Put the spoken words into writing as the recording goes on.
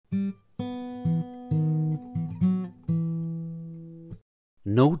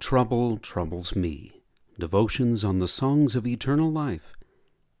No trouble troubles me. Devotions on the songs of eternal life.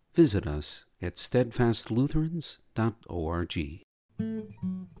 Visit us at steadfastlutherans.org.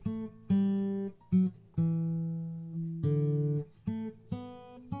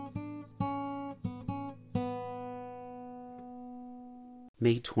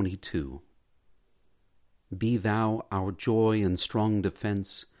 May 22. Be thou our joy and strong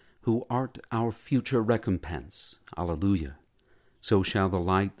defense, who art our future recompense. Alleluia. So shall the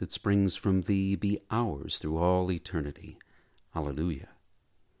light that springs from thee be ours through all eternity. Alleluia.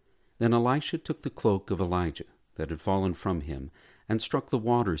 Then Elisha took the cloak of Elijah that had fallen from him, and struck the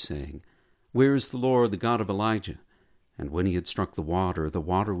water, saying, Where is the Lord, the God of Elijah? And when he had struck the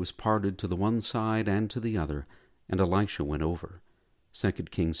water was parted to the one side and to the other, and Elisha went over. 2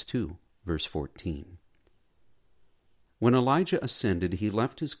 Kings 2, verse 14. When Elijah ascended, he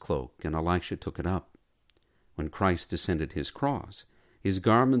left his cloak, and Elisha took it up. When Christ ascended his cross, his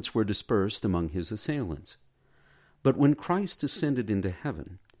garments were dispersed among his assailants. But when Christ ascended into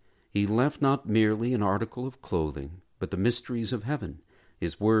heaven, he left not merely an article of clothing, but the mysteries of heaven,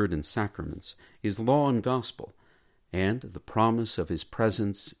 his word and sacraments, his law and gospel, and the promise of his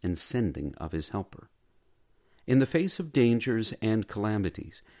presence and sending of his helper. In the face of dangers and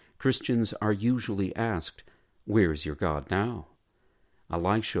calamities, Christians are usually asked, Where is your God now?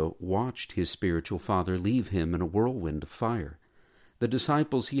 Elisha watched his spiritual father leave him in a whirlwind of fire. The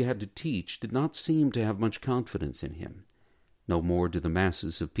disciples he had to teach did not seem to have much confidence in him. No more do the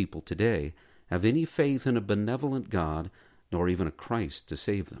masses of people today have any faith in a benevolent God, nor even a Christ to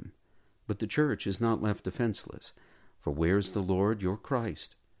save them. But the church is not left defenseless, for where is the Lord your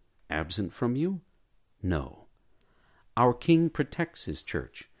Christ? Absent from you? No. Our King protects his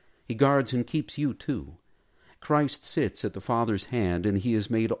church. He guards and keeps you too. Christ sits at the Father's hand, and he has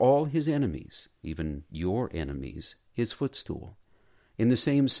made all his enemies, even your enemies, his footstool. In the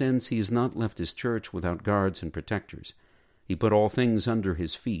same sense, he has not left his church without guards and protectors. He put all things under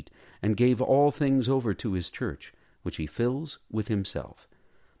his feet, and gave all things over to his church, which he fills with himself.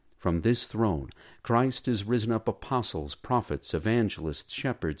 From this throne, Christ has risen up apostles, prophets, evangelists,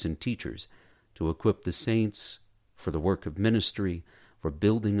 shepherds, and teachers, to equip the saints for the work of ministry, for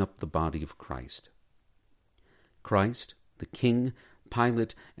building up the body of Christ. Christ, the King,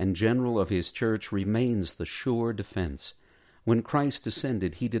 Pilot, and General of his church, remains the sure defense. When Christ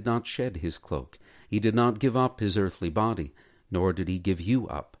ascended, he did not shed his cloak. He did not give up his earthly body, nor did he give you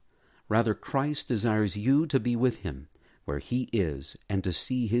up. Rather, Christ desires you to be with him, where he is, and to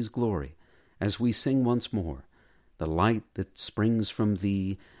see his glory, as we sing once more, The light that springs from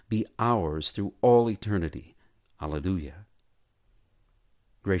thee be ours through all eternity. Alleluia.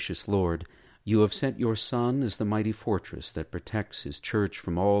 Gracious Lord, you have set your Son as the mighty fortress that protects his church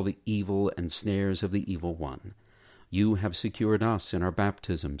from all the evil and snares of the evil one. You have secured us in our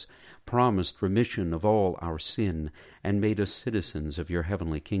baptisms, promised remission of all our sin, and made us citizens of your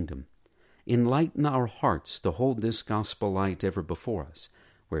heavenly kingdom. Enlighten our hearts to hold this gospel light ever before us,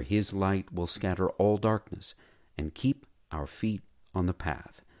 where his light will scatter all darkness, and keep our feet on the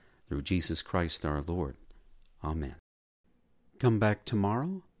path. Through Jesus Christ our Lord. Amen. Come back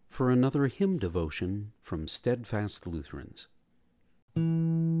tomorrow for another hymn devotion from Steadfast Lutherans.